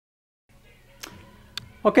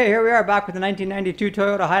Okay, here we are back with the 1992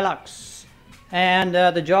 Toyota Hilux. And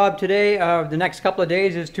the job today, the next couple of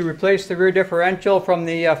days, is to replace the rear differential from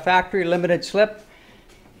the factory limited slip,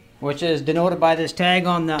 which is denoted by this tag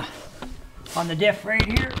on the diff right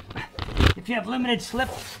here. If you have limited slip,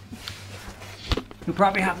 you'll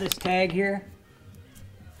probably have this tag here,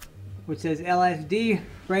 which says LSD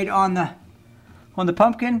right on the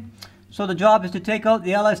pumpkin. So the job is to take out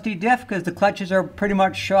the LSD diff because the clutches are pretty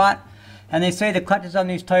much shot. And they say the clutches on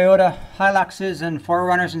these Toyota Hiluxes and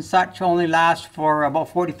 4Runners and such only last for about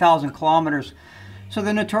 40,000 kilometers. So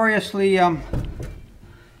they're notoriously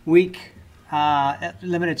weak,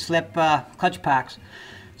 limited slip clutch packs.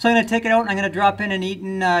 So I'm going to take it out and I'm going to drop in an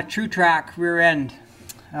Eaton TruTrac rear end.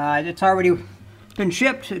 It's already been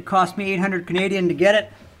shipped. It cost me 800 Canadian to get it.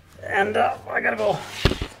 And I got to go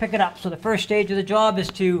pick it up. So the first stage of the job is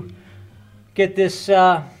to get this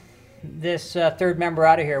third member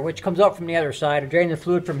out of here, which comes out from the other side. I drain the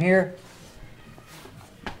fluid from here.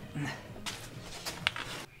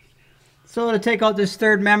 So to take out this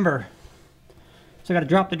third member, so I got to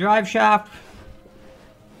drop the drive shaft,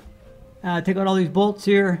 take out all these bolts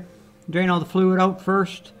here, drain all the fluid out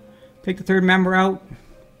first, take the third member out,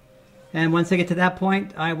 and once I get to that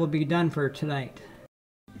point, I will be done for tonight.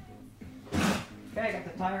 Okay, I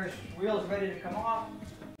got the tires, wheels ready to come off.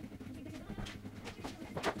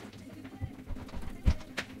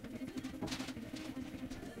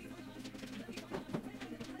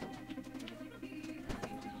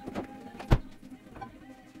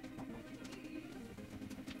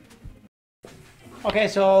 Okay,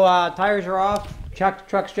 so tires are off,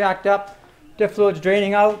 truck's jacked up, diff fluid's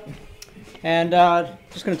draining out, and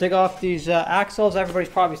just going to take off these axles. Everybody's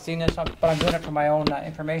probably seen this, but I'm doing it for my own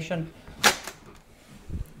information.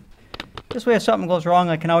 This way if something goes wrong,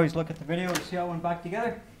 I can always look at the video to see how it went back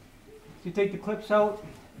together. So you take the clips out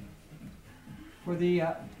for the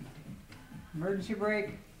emergency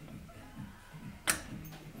brake.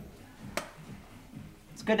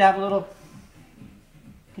 It's good to have a little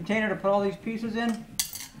container to put all these pieces in.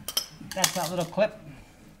 That's that little clip.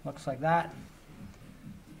 Looks like that.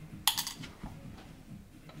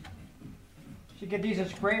 You give these a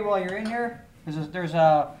spray while you're in here. There's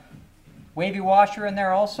a wavy washer in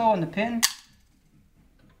there also in the pin.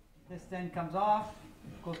 This then comes off,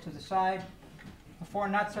 goes to the side. The 4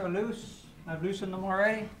 nuts are loose. I've loosened them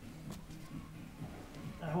already.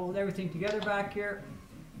 I hold everything together back here.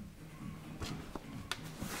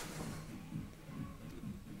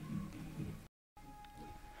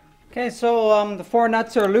 Okay, so the 4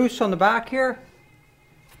 nuts are loose on the back here.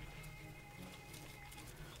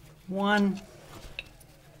 1,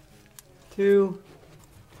 2,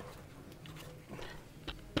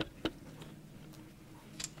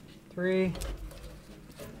 3,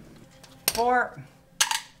 4.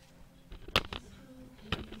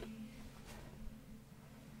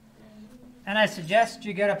 And I suggest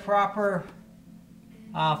you get a proper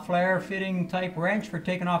flare fitting type wrench for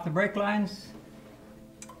taking off the brake lines.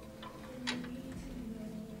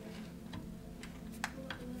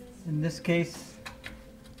 In this case,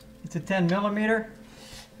 it's a 10 millimeter.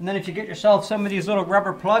 And then if you get yourself some of these little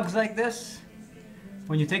rubber plugs like this,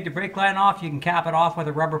 when you take the brake line off, you can cap it off with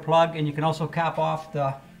a rubber plug, and you can also cap off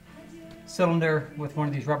the cylinder with one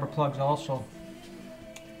of these rubber plugs also.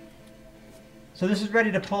 So this is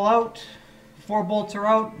ready to pull out. 4 bolts are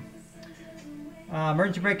out.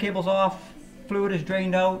 Emergency brake cable's off. Fluid is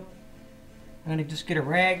drained out. I'm going to just get a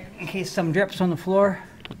rag in case some drips on the floor.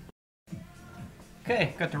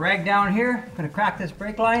 Okay, got the rag down here. I'm going to crack this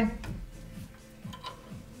brake line.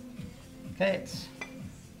 Okay, it's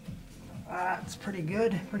pretty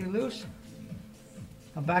good, pretty loose.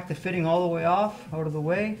 I'll back the fitting all the way off, out of the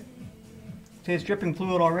way. See, it's dripping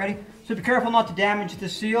fluid already. So be careful not to damage the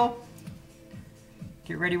seal.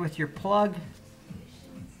 Get ready with your plug.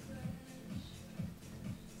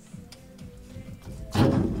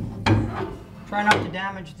 Try not to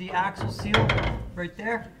damage the axle seal right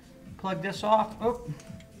there. Plug this off. Oh,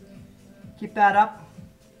 keep that up.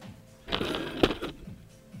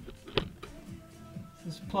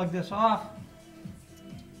 Just plug this off.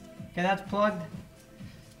 Okay, that's plugged.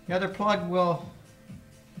 The other plug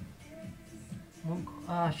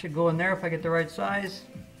should go in there if I get the right size.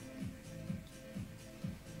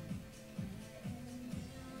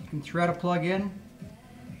 You can thread a plug in,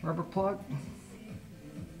 rubber plug.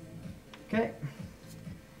 Okay.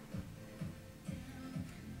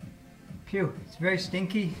 Phew, it's very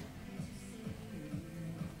stinky.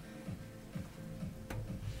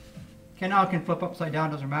 Okay, now it can flip upside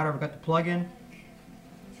down, doesn't matter, I've got the plug in.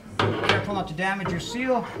 Careful not to damage your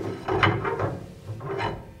seal.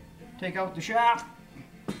 Take out the shaft.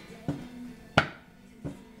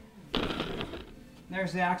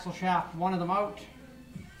 There's the axle shaft, one of them out.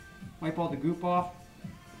 Wipe all the goop off.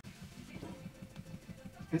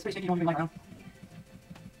 It's pretty sticky, don't even lie around.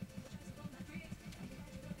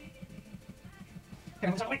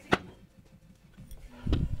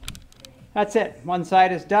 That's it. One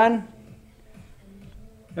side is done.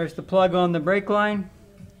 There's the plug on the brake line.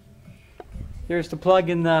 There's the plug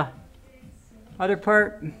in the other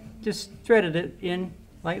part. Just threaded it in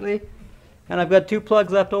lightly. And I've got 2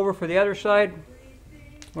 plugs left over for the other side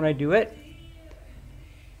when I do it.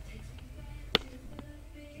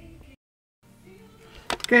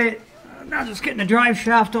 Okay, now just getting the drive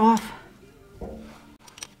shaft off.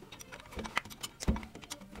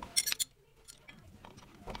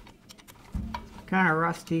 Kind of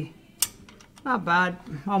rusty. Not bad.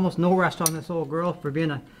 Almost no rust on this old girl for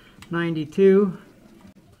being a 92.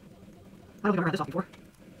 I don't think I've ever had this off before.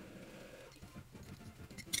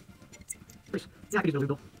 Yeah, I could use a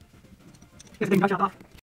little bit. Get the drive shaft off.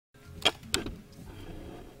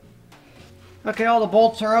 Okay, all the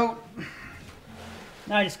bolts are out.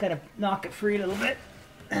 Now I just gotta knock it free a little bit.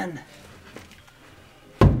 And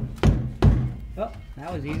oh,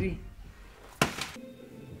 that was easy.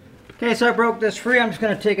 Okay, so I broke this free. I'm just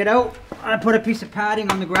going to take it out. I put a piece of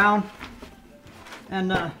padding on the ground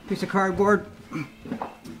and a piece of cardboard.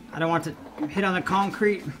 I don't want to hit on the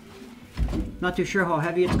concrete. Not too sure how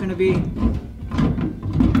heavy it's going to be.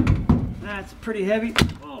 That's pretty heavy.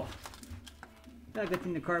 Oh, that good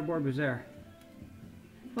thing the cardboard was there.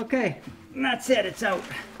 Okay, and that's it. It's out.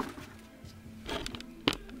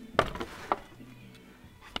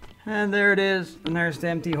 And there it is. And there's the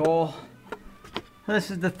empty hole. This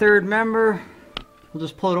is the third member. We'll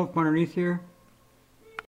just pull it out from underneath here.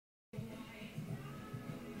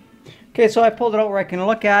 Okay, so I pulled it out where I can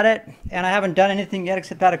look at it, and I haven't done anything yet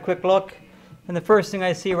except had a quick look. And the first thing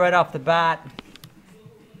I see right off the bat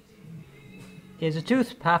is a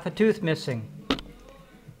tooth, half a tooth missing.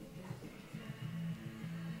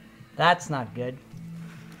 That's not good.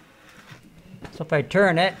 So if I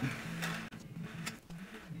turn it,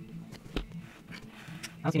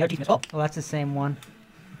 I don't see another tooth missing. Oh, that's the same one.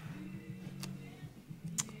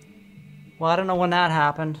 Well, I don't know when that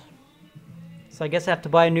happened. So I guess I have to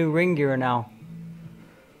buy a new ring gear now.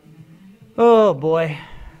 Oh boy.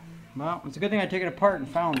 Well, it's a good thing I took it apart and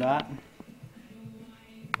found that.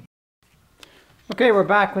 Okay, we're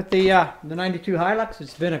back with the 92 Hilux.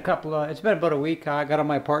 It's been about a week. I got all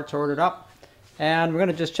my parts ordered up. And we're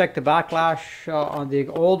going to just check the backlash on the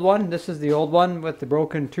old one. This is the old one with the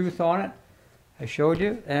broken tooth on it. I showed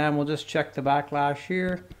you, and we'll just check the backlash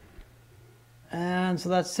here. And so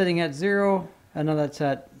that's sitting at 0. I know that's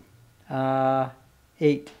at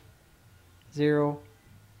 8. 0,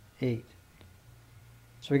 8.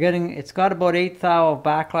 So we're getting, it's got about 1/8 thou of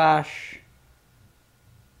backlash.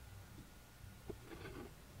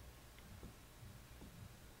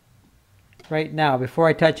 Right now, before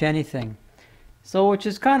I touch anything. So, which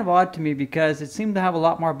is kind of odd to me because it seemed to have a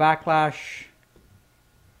lot more backlash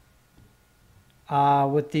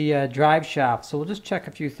with the drive shaft. So we'll just check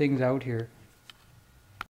a few things out here.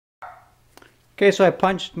 Okay, so I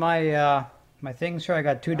punched my my things here. I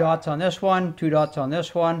got 2 dots on this one, 2 dots on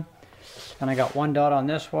this one, and I got 1 dot on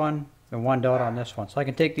this one, and 1 dot on this one. So I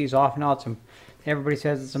can take these off now. Everybody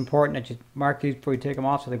says it's important that you mark these before you take them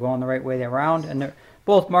off so they go on the right way around. And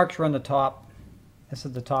both marks are on the top. This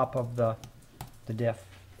is the top of the diff.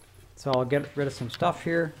 So I'll get rid of some stuff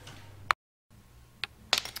here.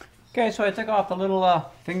 Okay, so I took off the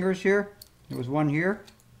little fingers here. There was one here.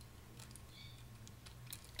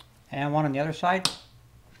 And one on the other side.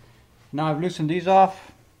 Now I've loosened these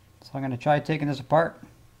off. So I'm going to try taking this apart.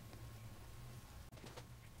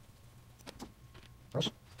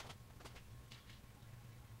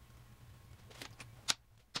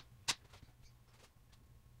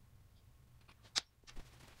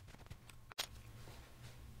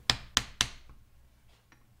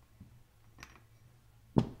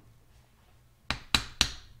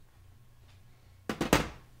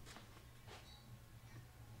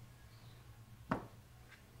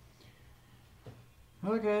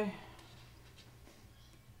 Okay.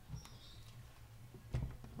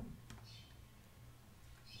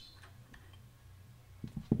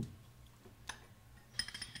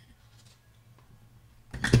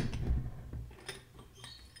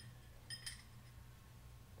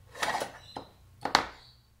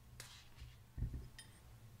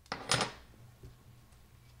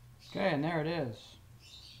 Okay, and there it is.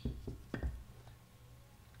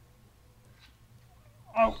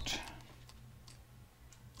 Out.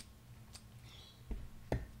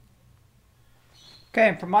 Okay,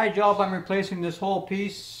 and for my job, I'm replacing this whole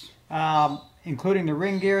piece, including the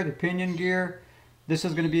ring gear, the pinion gear, This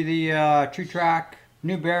is going to be the TrueTrac,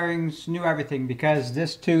 new bearings, new everything, because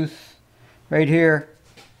this tooth right here,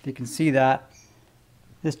 if you can see that,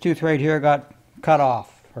 this tooth right here got cut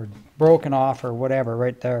off or broken off or whatever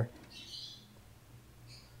right there.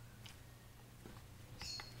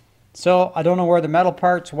 So I don't know where the metal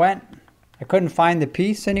parts went. I couldn't find the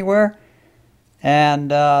piece anywhere,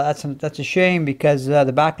 and that's a shame, because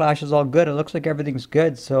the backlash is all good. It looks like everything's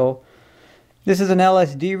good. So this is an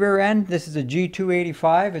LSD rear end. This is a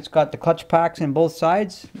G285. It's got the clutch packs in both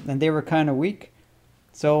sides, and they were kind of weak.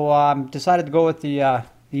 So decided to go with the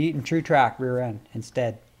Eaton TruTrac rear end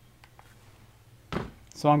instead.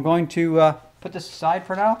 So I'm going to put this aside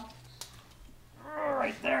for now.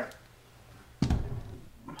 Right there.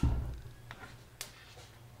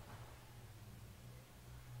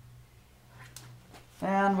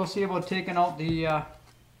 And we'll see about taking out the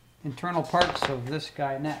internal parts of this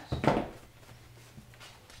guy next.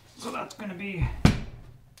 So that's going to be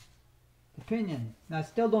the pinion. Now I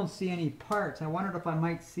still don't see any parts. I wondered if I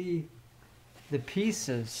might see the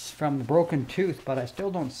pieces from the broken tooth, but I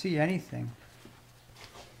still don't see anything.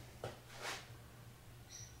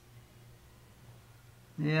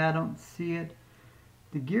 Yeah, I don't see it.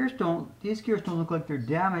 These gears don't look like they're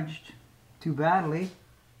damaged too badly.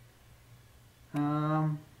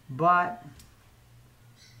 But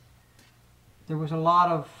there was a lot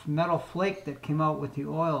of metal flake that came out with the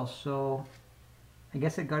oil, so I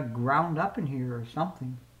guess it got ground up in here or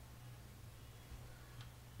something.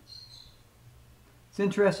 It's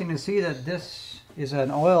interesting to see that this is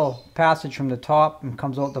an oil passage from the top and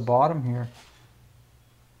comes out the bottom here.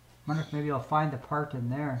 I wonder if maybe I'll find the part in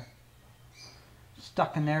there.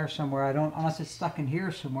 Stuck in there somewhere. Unless it's stuck in here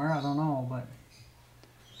somewhere, I don't know, but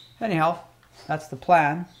anyhow, that's the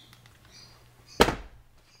plan.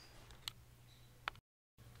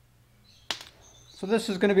 So this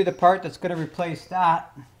is going to be the part that's going to replace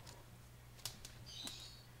that,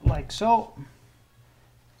 like so.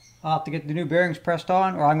 I'll have to get the new bearings pressed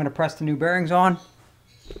on, or I'm going to press the new bearings on.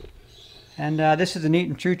 And this is an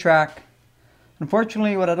Eaton TruTrac.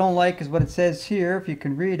 Unfortunately, what I don't like is what it says here, if you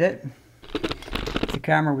can read it. If the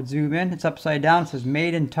camera would zoom in, it's upside down. It says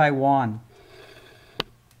made in Taiwan.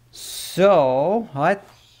 So I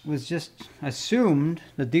was just assumed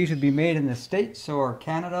that these would be made in the States or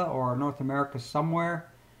Canada or North America somewhere.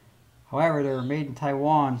 However, they were made in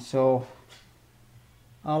Taiwan, so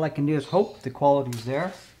all I can do is hope the quality's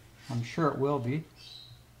there. I'm sure it will be,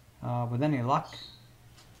 with any luck.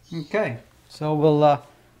 Okay, so we'll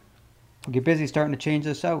get busy starting to change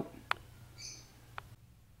this out.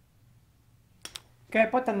 Okay, I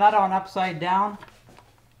put the nut on upside down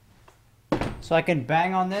so I can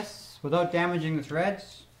bang on this without damaging the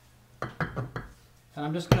threads. And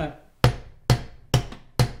I'm just gonna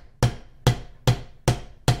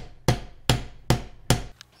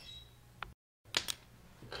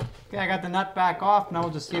okay, I got the nut back off. Now we'll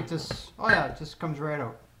just see if this, oh yeah, it just comes right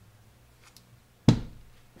out.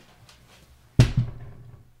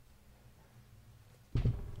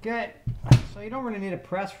 Okay, so you don't really need a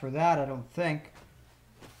press for that, I don't think.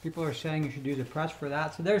 People are saying you should use a press for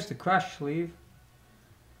that. So there's the crush sleeve.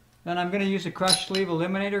 Then I'm going to use a crush sleeve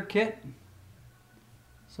eliminator kit.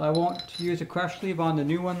 So I won't use a crush sleeve on the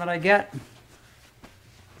new one that I get.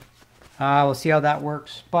 We'll see how that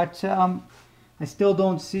works. But I still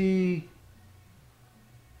don't see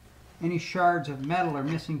any shards of metal or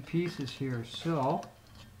missing pieces here. So,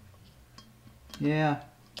 yeah,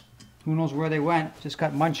 who knows where they went. Just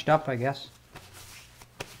got munched up, I guess.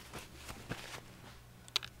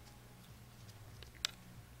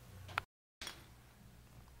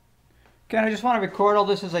 Okay, I just want to record all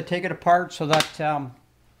this as I take it apart so that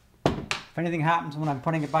if anything happens when I'm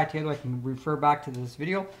putting it back together, I can refer back to this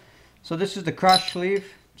video. So this is the crush sleeve,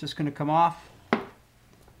 just going to come off.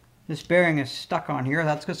 This bearing is stuck on here,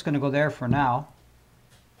 that's just going to go there for now.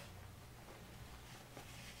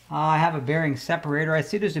 I have a bearing separator. I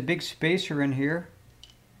see there's a big spacer in here.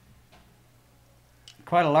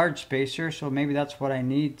 Quite a large spacer, so maybe that's what I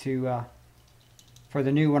need to for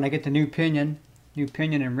the new, when I get the new pinion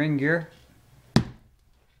and ring gear,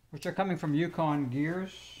 which are coming from Yukon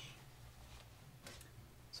Gears.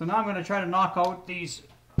 So now I'm going to try to knock out this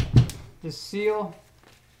seal.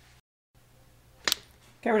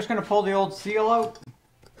 Okay, we're just going to pull the old seal out.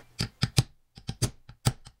 It's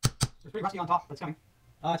pretty rusty on top, but it's coming.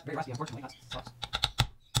 It's very rusty, unfortunately. That sucks.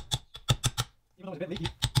 Even though it's a bit leaky.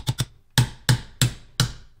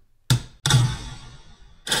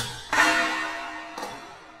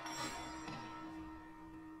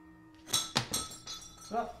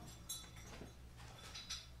 So,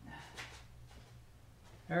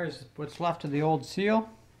 there's what's left of the old seal.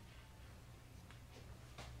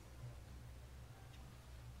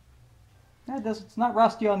 It's not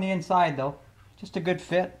rusty on the inside though. Just a good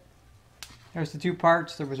fit. There's the two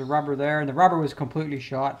parts. There was a rubber there, and the rubber was completely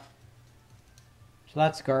shot. So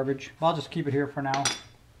that's garbage. I'll just keep it here for now.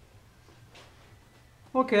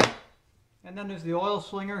 Okay. And then there's the oil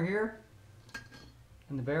slinger here.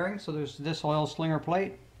 And the bearing. So there's this oil slinger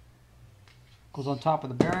plate. Goes on top of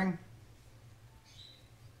the bearing.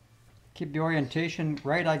 Keep the orientation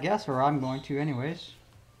right, I guess, or I'm going to anyways.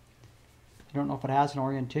 I don't know if it has an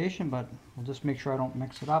orientation, but we'll just make sure I don't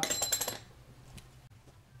mix it up.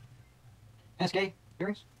 SK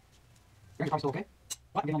bearings. Bearings are still okay.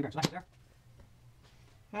 What? Getting all the bearings. Nice there.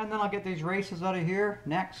 And then I'll get these races out of here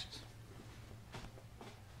next.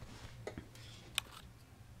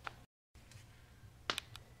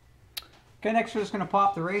 Okay, next we're just going to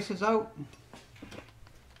pop the races out.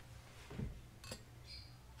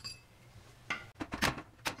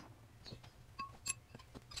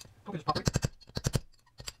 Okay, just pop it.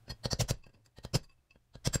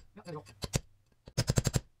 Yep, there you go.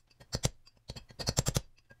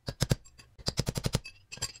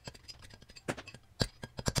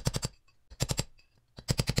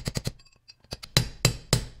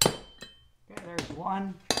 Okay, there's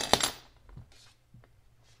one.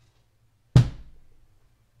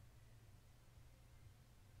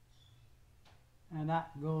 And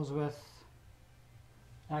that goes with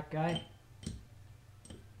that guy.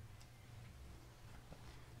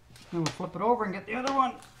 Then we'll flip it over and get the other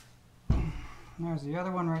one. There's the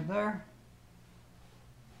other one right there.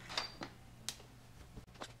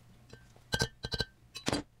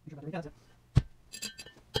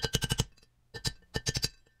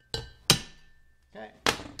 Okay,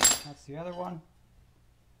 that's the other one.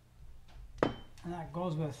 And that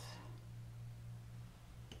goes with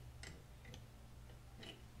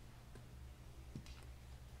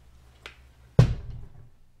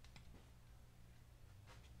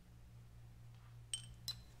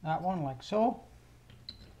that one, like so.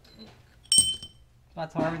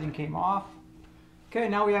 That's how everything came off. Okay,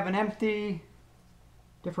 now we have an empty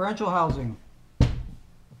differential housing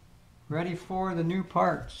ready for the new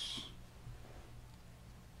parts.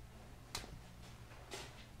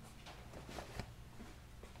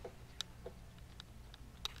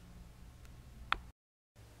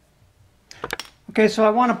 Okay, so I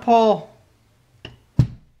want to pull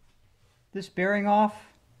this bearing off,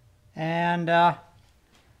 and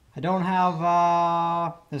I don't have,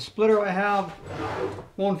 the splitter I have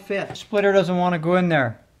won't fit. The splitter doesn't want to go in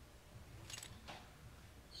there.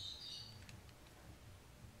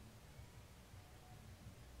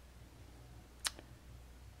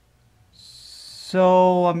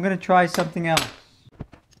 So I'm going to try something else.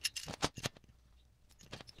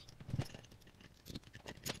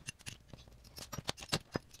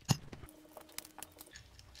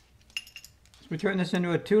 So we turn this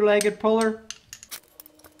into a two-legged puller.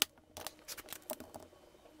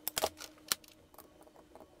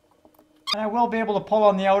 And I will be able to pull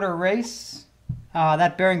on the outer race.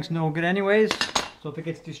 That bearing's no good anyways, so if it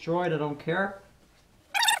gets destroyed, I don't care.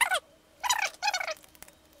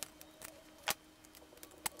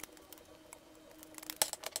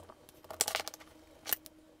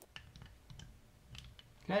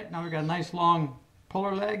 Okay, now we've got a nice long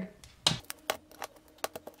puller leg.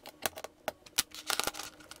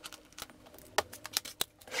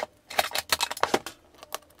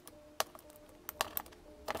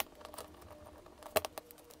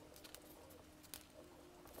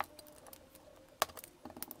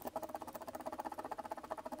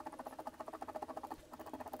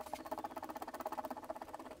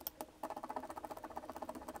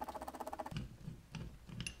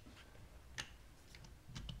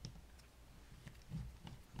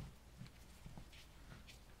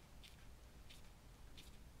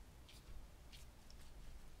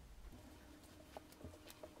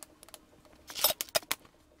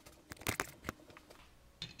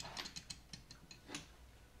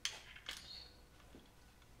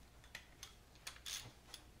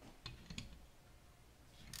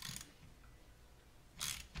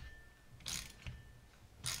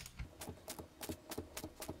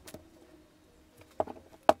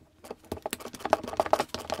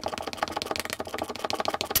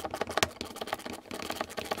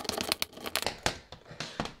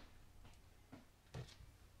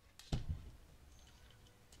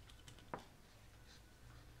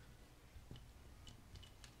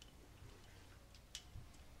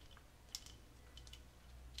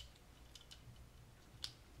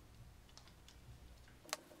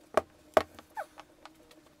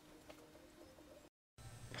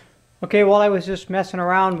 Okay, while I was just messing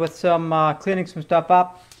around with some, cleaning some stuff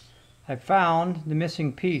up, I found the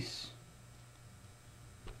missing piece.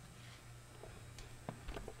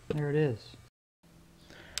 There it is.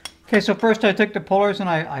 Okay, so first I took the pullers and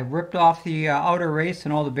I ripped off the outer race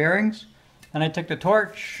and all the bearings. Then I took the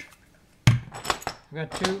torch. I've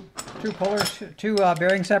got two pullers, two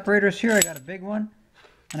bearing separators here. I got a big one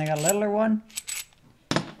and I got a littler one.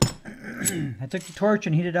 I took the torch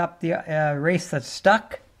and heated up the race that's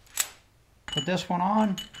stuck. Put this one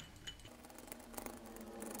on.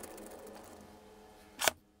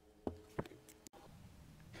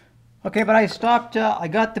 Okay, but I stopped, I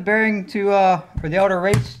got the bearing to, or the outer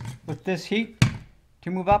race with this heat to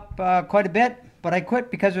move up quite a bit, but I quit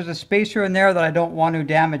because there's a spacer in there that I don't want to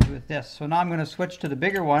damage with this. So now I'm going to switch to the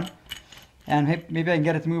bigger one and maybe I can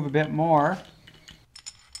get it to move a bit more.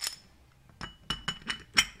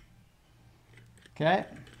 Okay.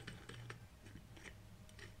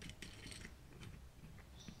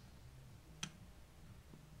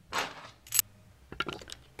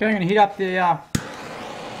 Okay, I'm going to heat up the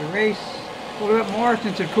race a little bit more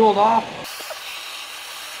since it cooled off.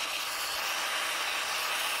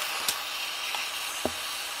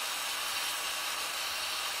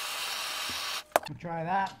 We'll try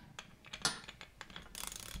that.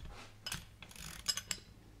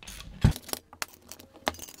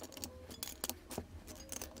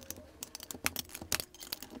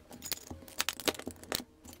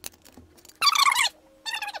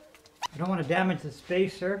 I don't want to damage the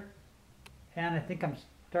spacer, and I think I'm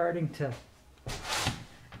starting to,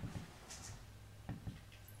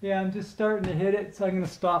 yeah, I'm just starting to hit it, so I'm going to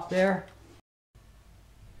stop there.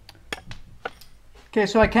 Okay,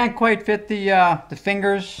 so I can't quite fit the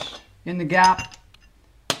fingers in the gap,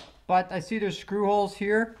 but I see there's screw holes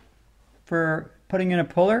here for putting in a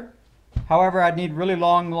puller. However, I'd need really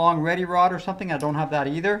long ready rod or something. I don't have that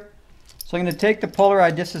either. So I'm going to take the puller,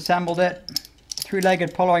 I disassembled it,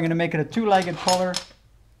 three-legged puller. I'm going to make it a two-legged puller.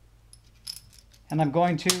 And I'm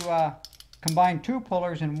going to combine two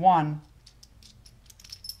pullers in one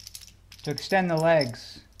to extend the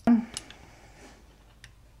legs. I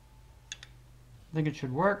think it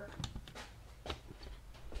should work.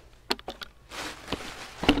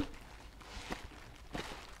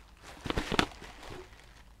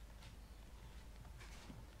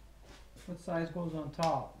 What size goes on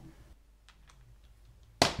top?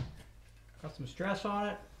 Got some stress on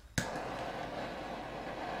it.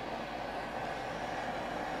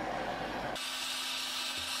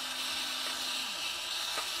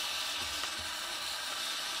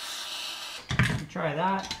 Try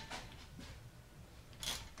that.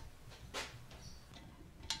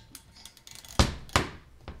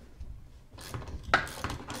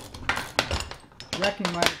 It's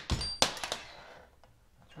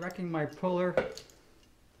wrecking my puller.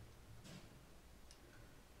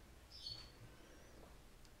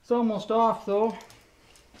 It's almost off though.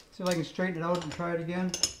 See if I can straighten it out and try it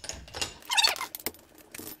again.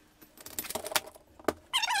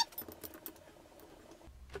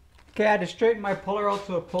 Okay, I had to straighten my puller out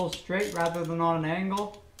so it pulls straight rather than on an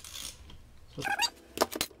angle. So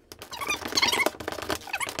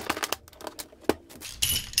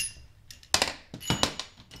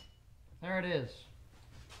there it is.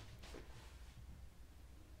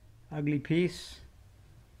 Ugly piece.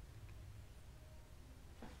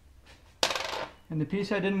 And the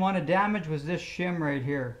piece I didn't want to damage was this shim right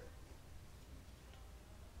here.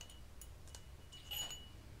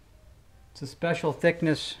 It's a special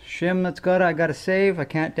thickness shim that's I got to save. I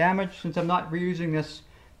can't damage. Since I'm not reusing this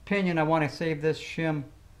pinion, I want to save this shim.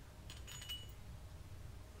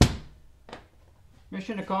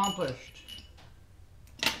 Mission accomplished.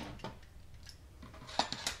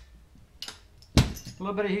 A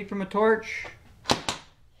little bit of heat from a torch.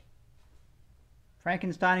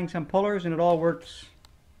 Frankensteining some pullers and it all works.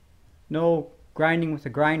 No grinding with a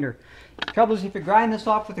grinder. The trouble is if you grind this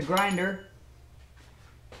off with a grinder,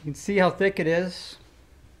 you can see how thick it is.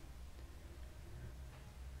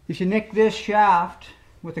 If you nick this shaft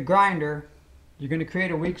with a grinder, you're going to create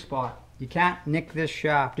a weak spot. You can't nick this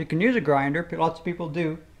shaft. You can use a grinder, lots of people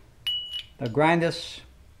do. They'll grind this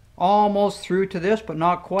almost through to this, but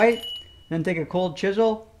not quite. Then take a cold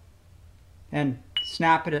chisel and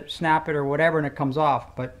snap it or whatever, and it comes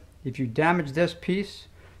off. But if you damage this piece,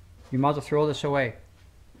 you might as well throw this away.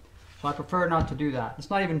 So I prefer not to do that. It's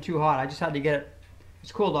not even too hot. I just had to get it.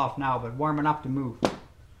 It's cooled off now, but warm enough to move.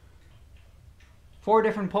 4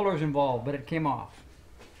 different pullers involved, but it came off.